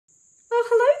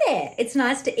there, it's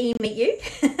nice to meet you.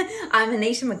 I'm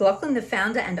Anita McLaughlin, the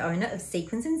founder and owner of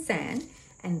Sequins and Sand,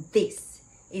 and this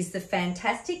is the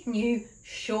fantastic new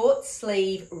short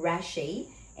sleeve rashie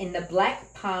in the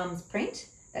Black Palms print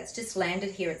that's just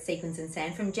landed here at Sequins and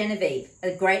Sand from Genevieve,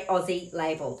 a great Aussie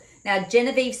label. Now,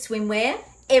 Genevieve swimwear,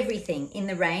 everything in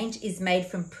the range is made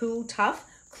from pool tough,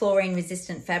 chlorine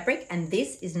resistant fabric, and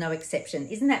this is no exception.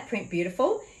 Isn't that print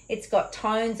beautiful? It's got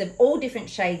tones of all different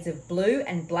shades of blue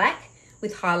and black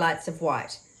with highlights of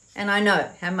white. And I know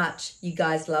how much you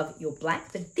guys love your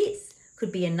black, but this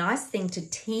could be a nice thing to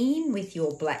team with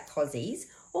your black cozies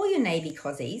or your navy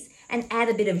cozies and add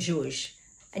a bit of zhuzh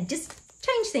and just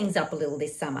change things up a little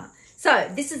this summer. So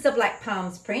this is the Black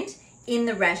Palms print in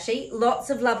the rashie.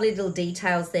 Lots of lovely little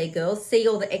details there, girls. See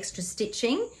all the extra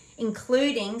stitching,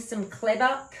 including some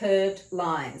clever curved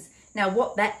lines. Now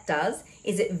what that does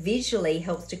is it visually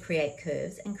helps to create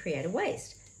curves and create a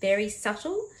waist. Very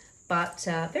subtle, but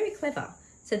very clever.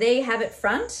 So there you have it,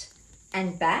 front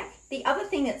and back. The other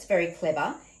thing that's very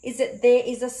clever is that there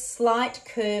is a slight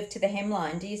curve to the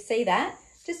hemline. Do you see that?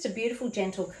 Just a beautiful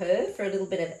gentle curve for a little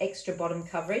bit of extra bottom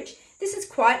coverage. This is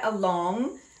quite a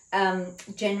long,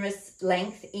 generous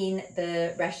length in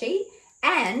the rashie,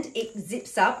 and it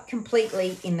zips up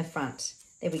completely in the front.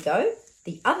 There we go.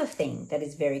 The other thing that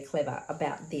is very clever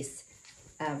about this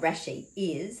rashie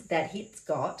is that it's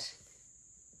got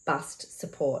bust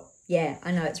support. Yeah,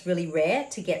 I know it's really rare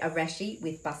to get a rashie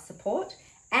with bust support,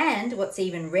 and what's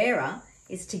even rarer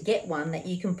is to get one that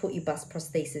you can put your bust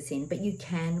prosthesis in, but you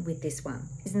can with this one.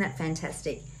 Isn't that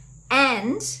fantastic?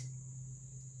 And,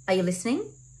 are you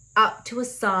listening? Up to a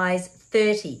size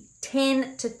 30,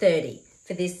 10 to 30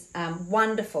 for this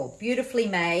wonderful, beautifully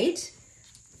made,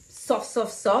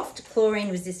 soft,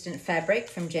 chlorine-resistant fabric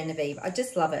from Genevieve. I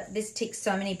just love it. This ticks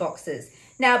so many boxes.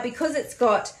 Now, because it's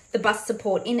got the bust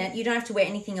support in it, you don't have to wear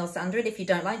anything else under it. If you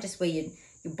don't like, just wear your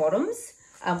bottoms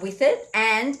with it.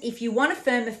 And if you want a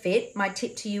firmer fit, my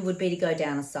tip to you would be to go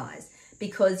down a size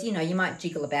because, you know, you might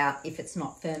jiggle about if it's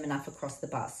not firm enough across the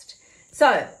bust.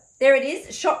 So, there it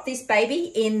is. Shop this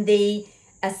baby in the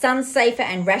Sun Safer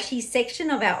and Rashie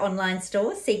section of our online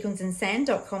store,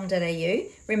 sequinsandsand.com.au.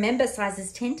 Remember,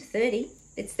 sizes 10 to 30,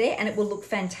 it's there, and it will look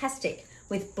fantastic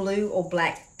with blue or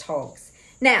black togs.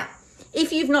 Now,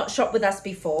 if you've not shopped with us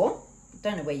before,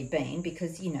 don't know where you've been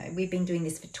because, you know, we've been doing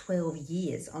this for 12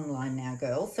 years online now,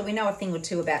 girls, so we know a thing or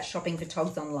two about shopping for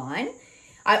togs online.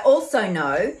 I also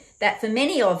know that for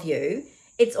many of you,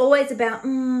 it's always about,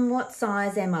 what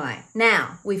size am I?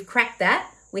 Now, we've cracked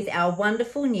that with our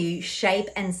wonderful new shape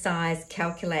and size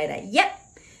calculator. Yep,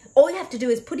 all you have to do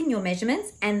is put in your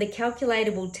measurements and the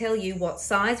calculator will tell you what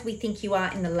size we think you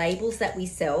are in the labels that we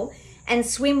sell. And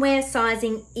swimwear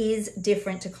sizing is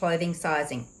different to clothing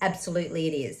sizing. Absolutely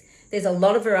it is. There's a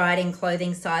lot of variety in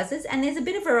clothing sizes and there's a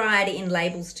bit of variety in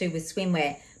labels too with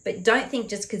swimwear. But don't think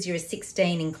just because you're a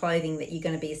 16 in clothing that you're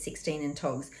going to be a 16 in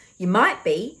togs. You might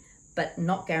be, but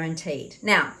not guaranteed.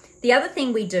 Now, the other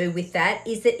thing we do with that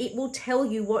is that it will tell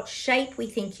you what shape we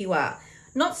think you are.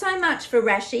 Not so much for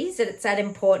rashies that it's that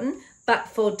important, but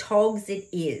for togs it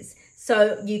is.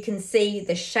 So you can see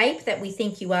the shape that we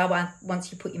think you are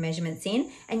once you put your measurements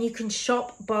in, and you can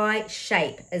shop by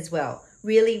shape as well.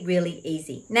 Really, really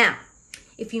easy. Now,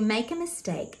 if you make a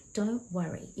mistake, don't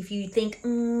worry. If you think,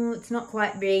 it's not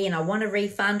quite me and I want a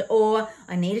refund or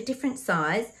I need a different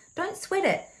size, don't sweat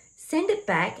it. Send it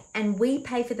back and we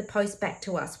pay for the post back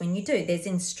to us when you do. There's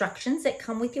instructions that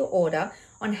come with your order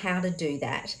on how to do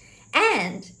that.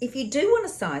 And if you do want a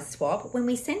size swap, when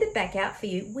we send it back out for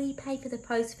you, we pay for the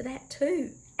post for that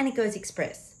too. And it goes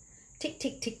express. Tick,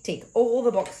 tick, tick, tick. All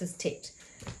the boxes ticked.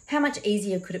 How much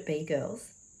easier could it be, girls?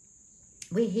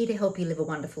 We're here to help you live a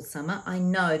wonderful summer. I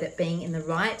know that being in the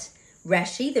right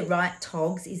rashie, the right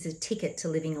togs, is a ticket to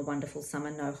living a wonderful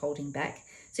summer, no holding back.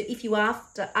 So if you are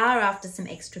after some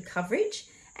extra coverage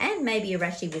and maybe a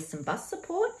rashie with some bust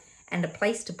support and a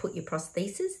place to put your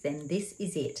prostheses, then this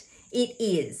is it. It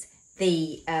is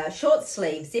the short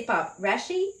sleeve zip up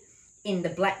rashie in the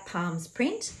Black Palms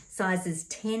print, sizes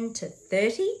 10 to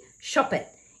 30. Shop it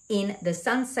in the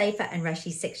Sun Safer and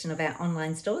Rashie section of our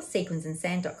online store,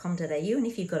 sequinsandsand.com.au. And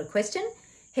if you've got a question,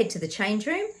 head to the change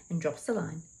room and drop us a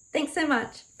line. Thanks so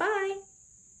much. Bye.